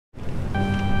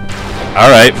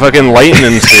Alright, fucking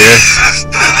lightning sphere.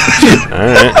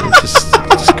 Alright,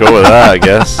 just go with that, I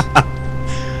guess.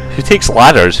 Who takes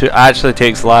ladders? Who actually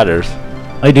takes ladders?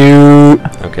 I do.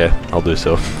 Okay, I'll do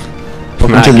so.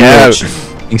 Welcome to the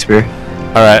lightning spear.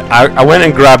 Alright, I went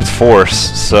and grabbed force,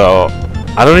 so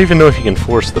I don't even know if you can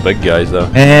force the big guys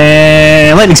though.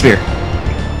 And lightning spear.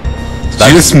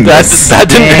 That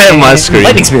didn't hit my screen.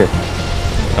 Lightning spear.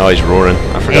 Oh, he's roaring.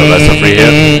 I forgot that's a free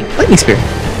hit. Lightning spear.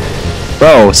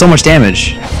 Bro, so much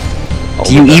damage.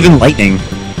 Do you even lightning?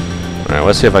 Alright,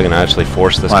 let's see if I can actually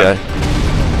force this guy.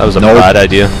 That was a Nope. bad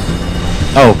idea.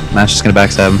 Oh, Matt's just gonna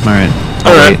backstab him. Alright.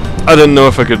 Alright. I didn't know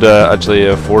if I could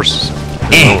actually force.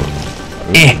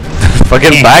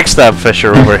 Fucking backstab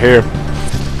Fisher over here.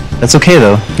 That's okay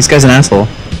though. This guy's an asshole.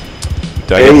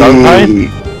 Do I get dung pie?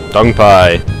 Dung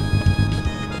pie.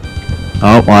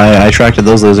 Oh, well, I attracted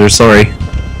those losers. Sorry.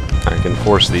 I can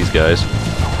force these guys.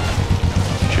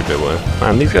 Should be able to.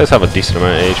 Man, these guys have a decent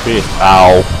amount of HP.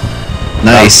 Ow.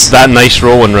 Nice. That nice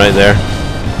rolling right there.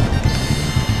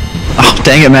 Oh,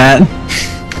 dang it, Matt.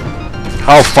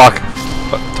 Oh, fuck.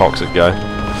 Toxic guy.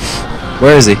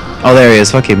 Where is he? Oh, there he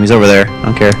is. Fuck him. He's over there. I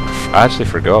don't care. I actually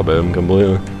forgot about him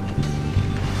completely.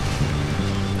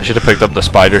 I should have picked up the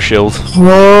spider shield.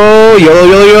 Whoa! YOLO,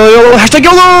 YOLO, YOLO, YOLO! Hashtag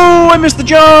YOLO! I missed the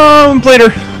jump later!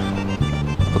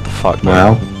 What the fuck,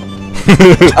 man? Wow.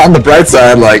 On the bright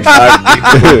side, like 5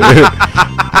 people.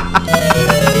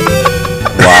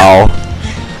 Wow.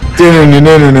 Yeah,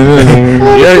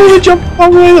 you jumped the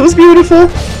wrong way. That was beautiful.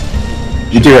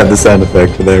 You do have the sound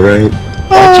effect for that, right?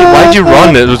 Why'd you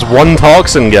run? It was one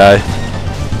toxin guy.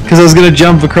 Because I was gonna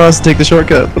jump across and take the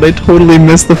shortcut, but I totally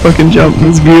missed the fucking jump. It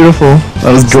was beautiful.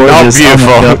 That was gorgeous. Not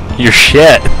beautiful. You're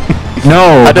shit.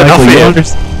 No, I don't know Michael,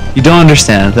 you don't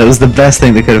understand. That was the best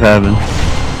thing that could have happened.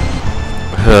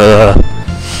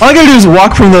 All I gotta do is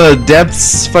walk from the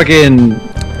depths, fucking.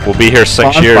 We'll be here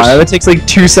 6 years. Fire. That takes like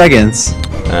 2 seconds.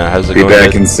 How's it Be going?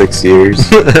 back in 6 years.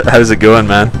 How's it going,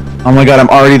 man? Oh my god, I'm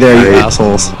already there, you Right.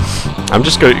 assholes. I'm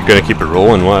just gonna keep it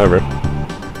rolling, whatever.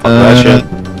 Fuck that shit.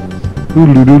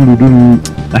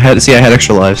 I had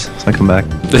extra lives, so I come back.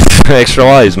 Extra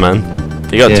lives, man.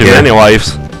 You got too many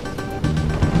lives.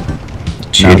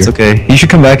 No, it's okay. You should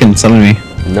come back and summon me.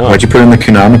 No. Why'd you put in the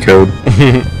Konami code?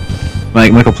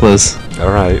 Michael, please.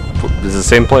 Alright. This is the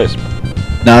same place.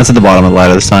 No, it's at the bottom of the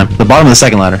ladder this time. The bottom of the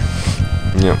second ladder.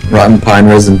 Yeah. Rotten Pine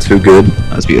wasn't too good.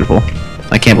 That was beautiful.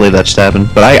 I can't believe that just happened.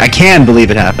 But I can believe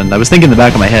it happened. I was thinking in the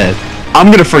back of my head, I'm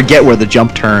gonna forget where the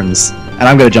jump turns, and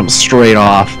I'm gonna jump straight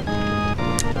off.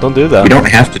 Don't do that. We don't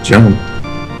have to jump.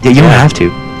 Yeah, you don't have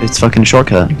to. It's fucking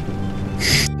shortcut.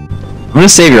 I'm gonna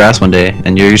save your ass one day,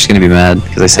 and you're just gonna be mad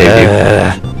because I saved you.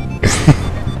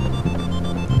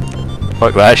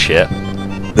 Fuck that shit.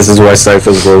 This is why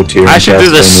Cypher's low tier. I should do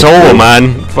this solo,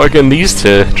 man. Fucking these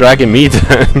two dragging me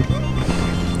down.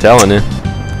 Telling you.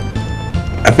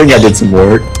 I think I did some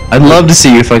work. I'd love to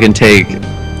see you fucking take.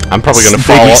 I'm probably gonna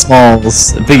Biggie fall.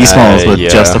 Biggie Smalls with yeah.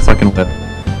 just a fucking whip.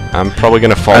 I'm probably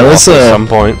gonna fall Alright, off let's, at some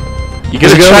point. You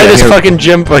let's gonna go. try Yeah, this here. fucking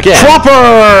jump again?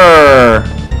 Proper!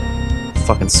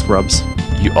 Fucking scrubs.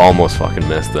 You almost fucking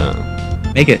missed that.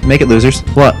 Make it, losers.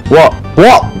 What?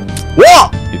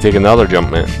 You take another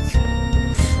jump, man.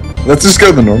 Let's just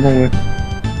go the normal way.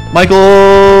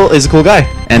 Michael is a cool guy,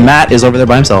 and Matt is over there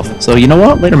by himself. So you know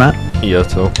what? Later, Matt. Yeah,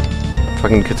 so.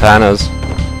 Fucking katanas.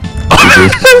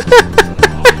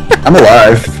 I'm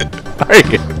alive. Are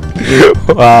you?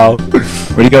 Wow.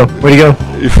 Where'd he go?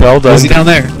 He fell down. Is he down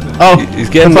there? Oh, He's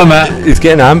getting. have fun, Matt. He's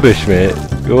getting ambushed, mate.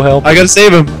 Go help. I gotta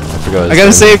save him. I forgot. I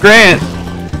gotta save Grant.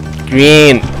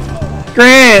 Green.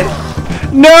 Grant!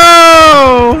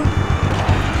 No!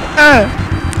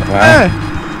 Wow.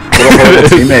 What a horrible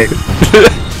teammate.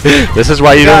 This is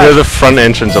why you don't do the front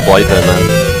entrance of Blythe, man.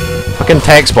 Fucking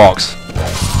text box.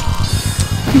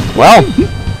 Well.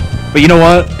 But you know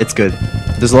what? It's good.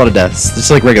 There's a lot of deaths. It's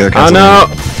like regular Oh Casulvania. no!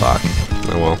 Fuck.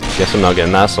 Oh well. Guess I'm not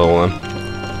getting that solo then.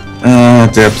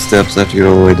 Steps after you go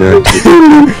all the way down.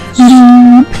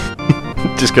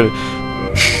 Just gonna.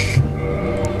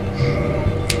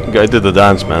 Gotta do the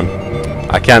dance, man.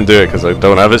 I can't do it because I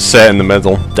don't have it set in the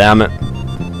middle. Damn it.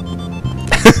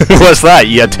 What's that?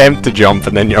 You attempt to jump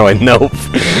and then you're like, nope.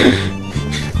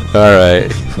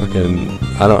 Alright. Fucking.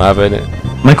 I don't have it.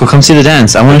 Michael, come see the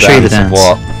dance. I want to show you the dance.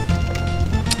 What?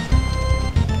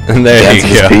 And there Dance you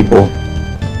with go. people.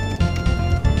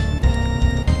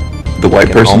 The white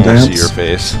I can person almost dance. see your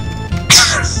face.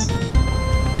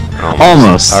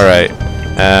 Almost. Alright.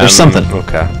 There's something.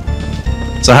 Okay.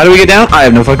 So how do we get down? I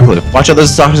have no fucking clue. Watch out,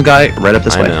 there's a toxin guy right up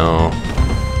this way. I know.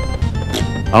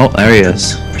 Oh, there he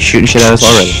is. Shooting shit at us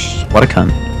already. What a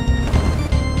cunt.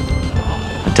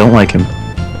 I don't like him.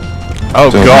 Oh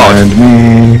Don't god. mind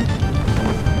me.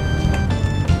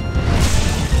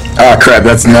 Ah crap,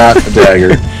 that's not a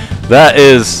dagger. That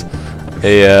is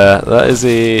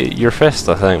a your fist,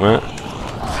 I think, mate.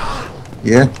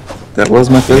 Yeah, that was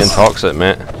my Getting fist. toxic,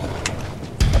 mate.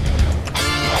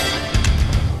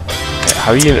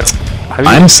 How you?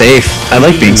 I'm safe. I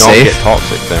like being not safe. Get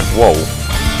toxic there. Whoa.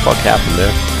 What happened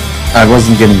there? I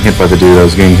wasn't getting hit by the dude, I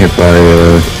was getting hit by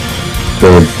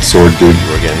the sword dude. You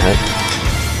were getting hit.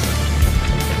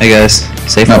 Hey guys,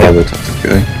 safe Not by way. the toxic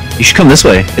guy. You should come this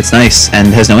way. It's nice and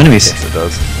has no enemies. Yes, it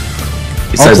does.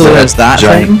 Besides Also, there's that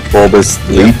giant thing. bulbous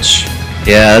leech.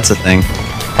 Yeah, that's a thing.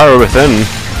 Power within.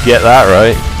 Get that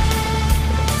right.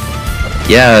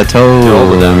 Yeah,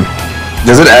 Hold it down. totally.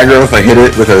 Does it aggro if I hit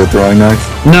it with a throwing knife?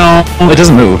 No, it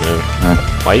doesn't move. Yeah.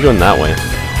 Why are you going that way?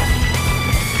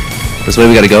 This way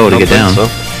we gotta go to Don't get think down. So.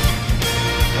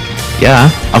 Yeah.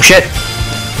 Oh shit!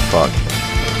 Fuck.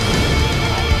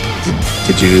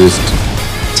 Did you just...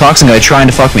 Toxin guy trying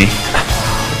to fuck me.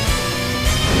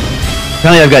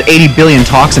 Apparently I've got 80 billion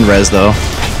toxin res though.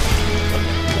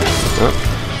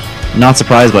 Oh. Not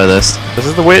surprised by this. This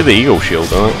is the way of the ego shield,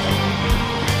 isn't it?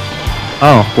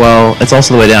 Oh, well, it's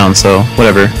also the way down, so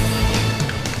whatever.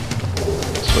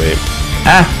 Sweet.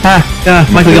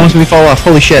 Michael, you almost made me fall off.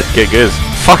 Holy shit. Get good.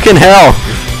 Fucking hell!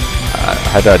 I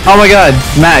had that. Oh my god,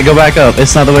 Matt, go back up.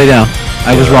 It's not the way down.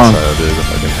 I was wrong. That's how I do the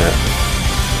fucking hit.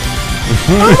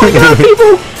 Oh my god,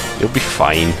 people! You'll be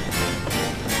fine.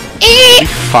 You'll be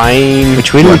fine.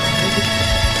 Which way do we...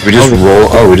 We just roll...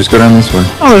 Oh, we just go down this way.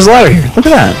 Oh, there's a ladder here. Look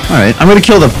at that. Alright, I'm gonna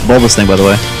kill the bulbous thing, by the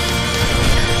way.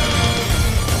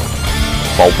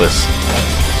 Bulbous.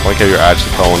 I like how you're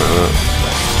actually calling it that.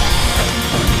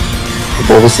 The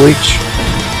bulbous leech.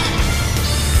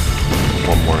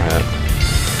 One more hit.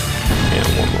 Yeah,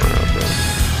 one more hit there.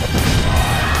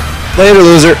 Later,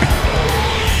 loser.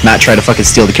 Matt tried to fucking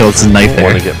steal the kill with his knife I there.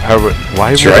 want to get power.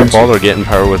 Why would Tried I to. bother getting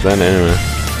power within anyway?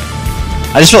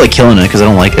 I just felt like killing it because I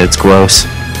don't like it. It's gross.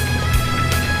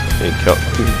 You kill.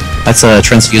 That's a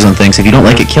transfuse on things. If you don't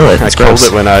like it, kill it. I It's killed gross.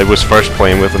 it when I was first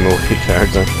playing with an elite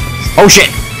character. Oh shit!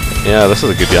 Yeah, this is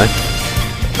a good guy.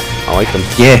 I like him.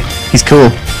 Yeah, he's cool.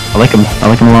 I like him. I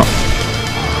like him a lot.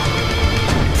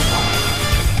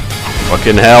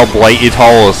 Fucking hell, blighted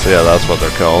halls. Yeah, that's what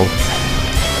they're called.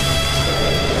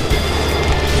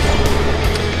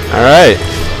 Alright.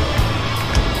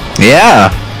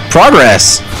 Yeah!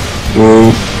 Progress!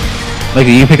 Whoa. Like,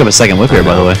 you can pick up a second whip here,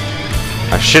 by the way.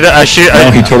 I should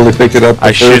No, he totally picked it up. I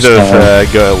the should first have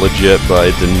time. got it legit, but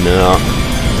I did not.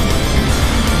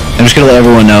 I'm just gonna let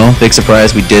everyone know, big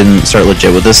surprise, we didn't start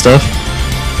legit with this stuff.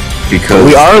 Because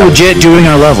We are legit doing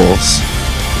our levels.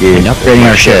 And Yeah. upgrading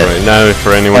our shit. Right now,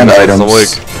 for anyone And that's items.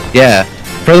 awake. Yeah,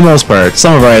 for the most part.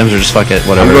 Some of our items are just fuck it, I'm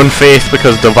whatever. going faith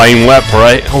because divine whip,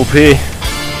 right? OP.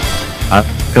 I'm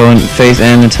going faith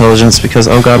and intelligence because,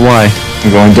 oh god, why?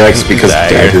 I'm going dex because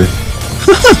Dagger. dagger.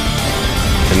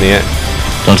 In the end.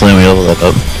 Don't tell me we level that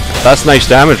up. That's nice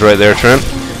damage right there, Trent.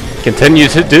 Continue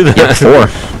to do that. Yep,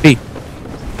 4.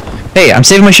 Hey, I'm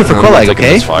saving my shit for I'm Quillag, taking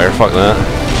okay? this fire, fuck that.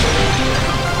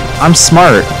 I'm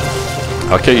smart.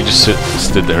 Okay, you just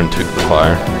stood there and took the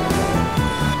fire.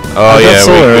 Oh I got yeah,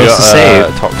 solar, we it's got a save.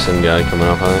 a toxin guy coming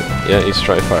up, I think. Yeah, he's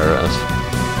trying to fire at us.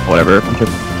 Whatever.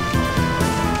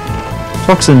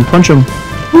 Toxin, punch him.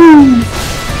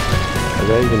 How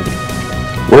did I even do?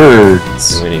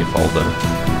 Words. We need to fall down.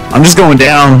 I'm just going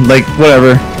down, like,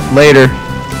 whatever. Later.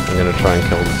 I'm gonna try and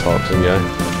kill the toxin guy.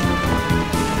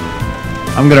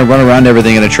 I'm gonna run around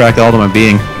everything and attract all to my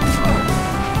being.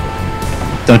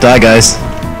 Don't die, guys.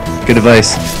 Good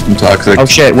advice. I'm toxic. Oh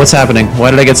shit, what's happening?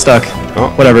 Why did I get stuck?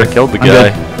 Oh, Whatever. I killed the I'm guy.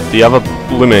 good. Do you have a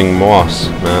blooming moss,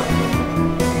 Matt?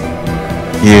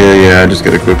 Yeah, I just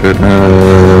gotta equip it.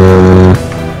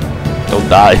 Don't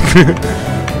die.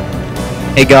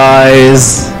 Hey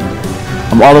guys.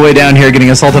 I'm all the way down here getting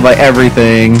assaulted by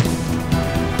everything.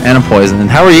 And I'm poisoned.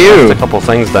 How are There's you? a couple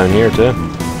things down here too.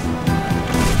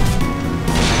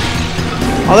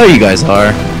 Oh, there you guys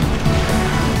are.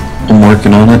 I'm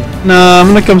working on it. No, I'm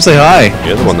gonna come say hi.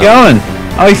 You're the one How's it going?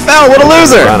 Oh, he fell. What a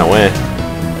loser. Ran away.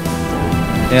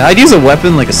 Yeah, I'd use a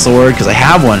weapon like a sword because I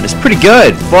have one. It's pretty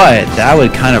good, but that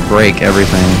would kind of break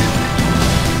everything.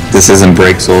 This isn't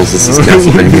Break Souls, this is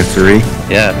Casulvania 3.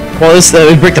 Yeah. Well, this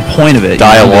would break the point of it.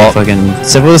 Die a lot. Fucking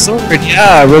sit with a sword.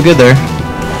 Yeah, real good there.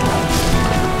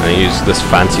 I use this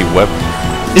fancy whip.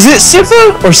 Is it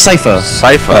Sifa or Sypha?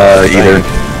 Cypher. Either.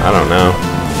 I don't know.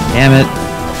 Damn it.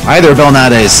 Either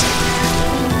Belnades.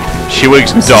 She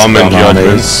looks dumb in Belnades.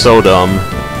 Judgment. So dumb.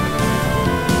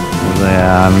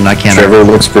 Yeah, I can't. Trevor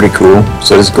looks pretty cool,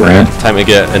 so does Grant. Time to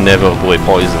get inevitably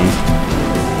poisoned.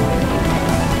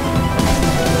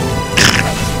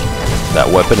 That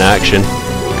weapon action.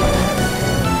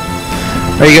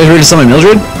 Are you guys ready to summon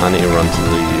Mildred? I need to run to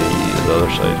the other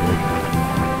side here.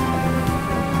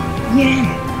 Yeah.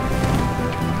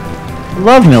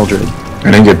 Love Mildred.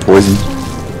 I didn't get poisoned.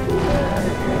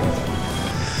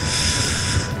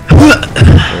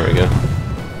 There we go.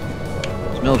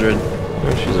 It's Mildred.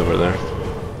 Oh, she's over there.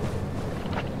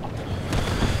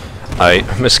 Alright,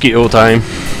 mosquito time.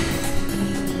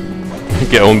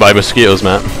 Get owned by mosquitoes,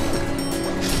 Matt.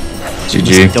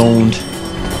 GG. Stoned.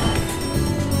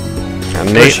 And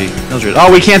Where is Nate. she? Mildred.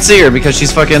 Oh, we can't see her because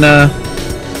she's fucking,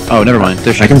 Oh, never mind.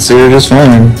 There she I can see her just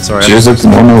fine. Sorry, She just looks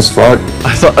normal as fuck.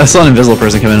 I saw an invisible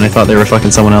person come in and I thought they were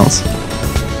fucking someone else.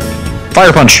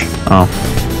 Fire punch! Oh.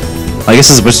 I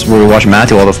guess this is where we were watching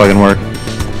Matthew all the fucking work.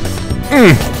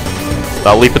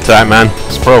 That leap attack, man.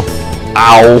 It's pro.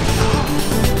 Ow.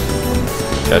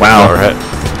 Wow. Got her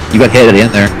hit. You got hit at the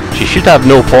end there. She should have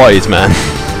no poise, man.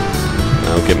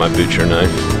 I'll get my butcher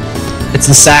knife. It's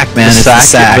the sack, man. It's the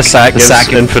sack. The sack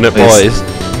gives infinite poise.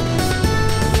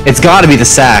 It's gotta be the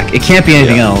sack. It can't be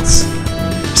anything else.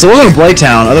 So we're going to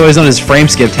Blighttown, otherwise known as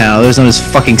Frameskip Town, otherwise known as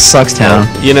fucking Sucks Town.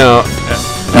 You know,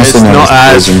 it's not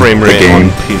as frame rate on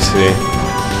PC.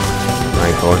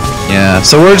 Thankfully. Yeah,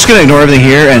 so we're just gonna ignore everything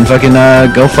here and fucking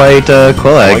go fight I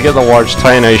Quillag. get the large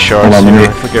tiny shards Hold on, here. let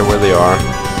I forget where they are.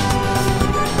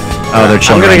 Oh, they're I'm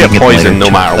chilling. gonna around. get You can poisoned no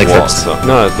them matter later. what. So.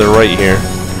 No, they're right here.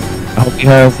 I hope you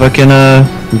have fucking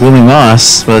blooming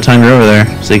moss by the time you're over there,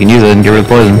 so you can use it and get rid of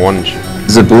poison. One.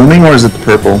 Is it blooming or is it the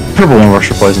purple? Purple one works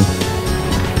for poison.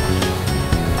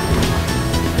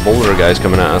 Boulder guys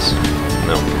coming at us.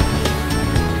 No.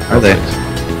 Are they?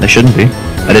 They shouldn't be.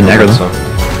 I didn't aggro them. So.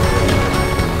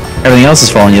 Everything else is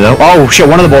following you though. Oh shit!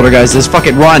 One of the boulder guys is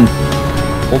fucking run.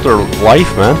 Boulder life,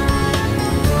 man.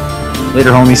 Later,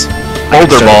 homies.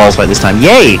 Boulder balls. Fight this time.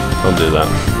 Yay! Don't do that.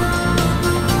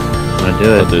 I'm gonna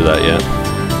do it. Don't do that yet.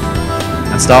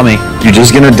 Don't stop me. You're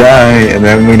just gonna die, and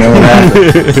then we know what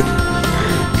happened.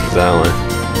 Exactly.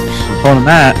 I'm pulling a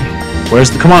mat. Where's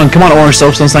the? Come on, orange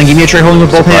soapstone sign. Give me a tray holding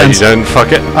with both Surprised hands. you didn't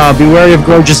fuck it. Be wary of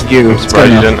gorgeous view. I'm It's good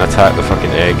surprised you enough. didn't attack the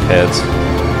fucking egg heads.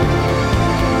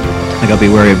 I gotta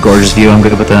be wary of gorgeous view. I'm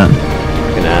good with that.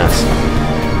 Fucking ass.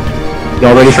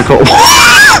 Y'all ready for cold?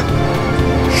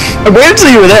 I waited till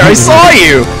you were there. I saw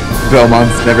you.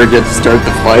 Belmonts never get to start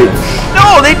the fight.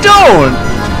 No, they don't.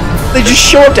 They just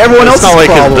show up to everyone It's else's not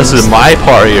like problems. this is my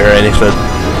party or anything.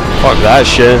 Fuck that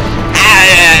shit.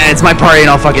 It's my party, and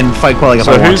I'll fucking fight Quillag if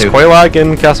So I want who's to. Quillag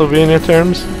in Casulvania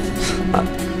terms?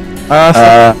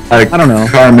 I don't know.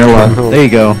 Carmilla. There you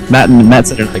go. Matt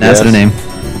said it. Matt said a name.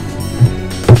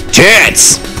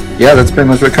 Tits. Yeah, that's pretty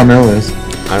much what Carmilla is.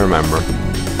 I remember.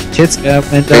 Tits. And,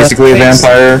 Basically a face.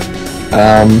 vampire,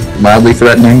 mildly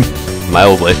threatening.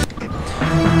 Mildly.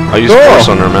 I'll use Oh. force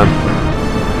on her, man.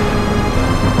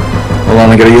 Hold on,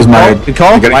 I gotta use my. Good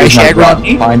call. I gotta Why is use she my aggro on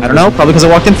me? blind I don't know. Probably because I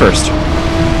walked in first.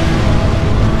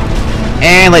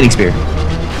 And lightning spear.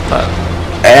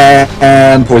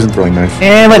 And poison throwing knife.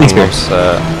 And lightning spear.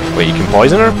 Almost, wait, you can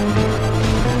poison her?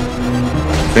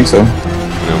 I think so.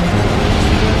 No.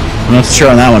 I'm not sure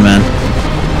on that one, man.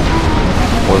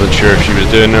 Wasn't sure if she was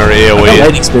doing her Oh, AoE.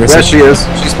 lightning spear. There she is.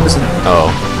 She's missing.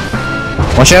 Oh,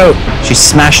 Watch out. She's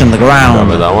smashing the ground.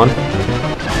 remember that one?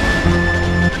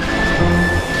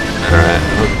 Alright,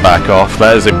 let's back off.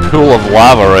 That is a pool of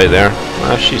lava right there.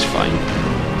 Ah, she's fine.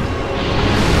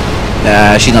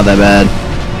 Nah, she's not that bad.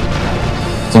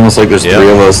 It's almost like there's Yep. three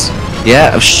of us.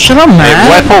 Yeah, shut up, man. Hey,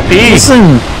 Wepo P!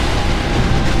 Listen.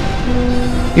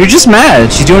 You're just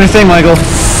mad. She's doing her thing, Michael.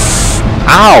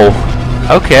 Ow!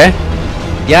 Okay.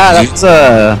 Yeah, that's,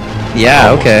 yeah,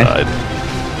 Almost okay. died.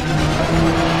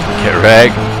 Get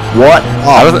wrecked. What?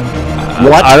 I don't,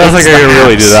 What I don't is think I can that?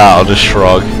 really do that. I'll just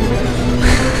shrug.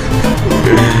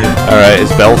 Alright,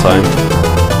 it's bell time.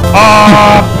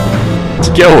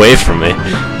 Just get away from me.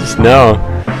 Just no.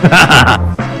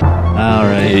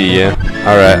 Alright. Yeah.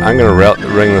 Alright, I'm gonna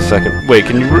ring the second. Wait,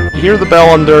 can you hear the bell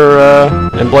under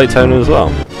in Blighttown as well?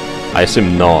 I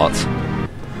assume not.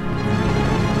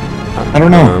 I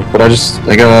don't know, but I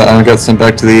got sent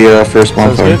back to the first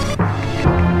Sounds bonfire. good.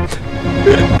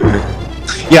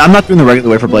 Yeah, I'm not doing the regular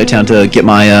way for Blighttown to get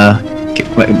my Quillag Get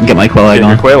your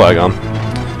on. Quillag on.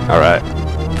 Alright. I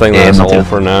think Yeah, that's me all too.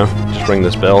 for now. Just ring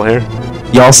this bell here.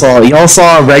 Y'all saw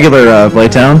regular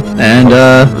Blighttown, and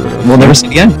we'll never see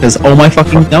it again because oh my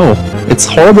fucking no, it's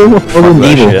horrible, horrible, and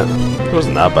That evil. shit. It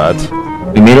wasn't that bad.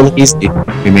 We made it look easy.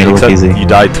 We made it look Except easy. you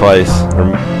died twice. Or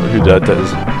who died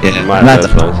twice? Yeah, Matt Matt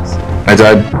died twice. I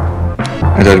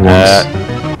died once.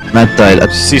 Matt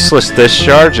died. Ceaseless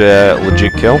discharge,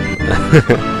 legit kill.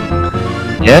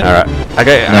 Yeah. Alright. I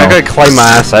gotta climb my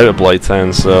ass out of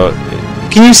Blighttown, so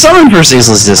Can you summon for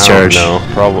ceaseless discharge? No,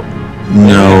 probably.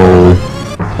 No.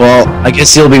 Well, I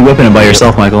guess you'll be whipping it by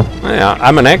yourself, Michael. Yeah,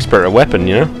 I'm an expert at whipping,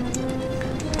 you know.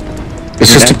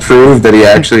 It's just to prove that he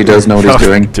actually does know what he's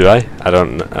doing. Do I? I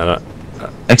don't.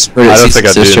 Expert I at don't think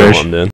I ceaseless do know discharge. what I'm doing.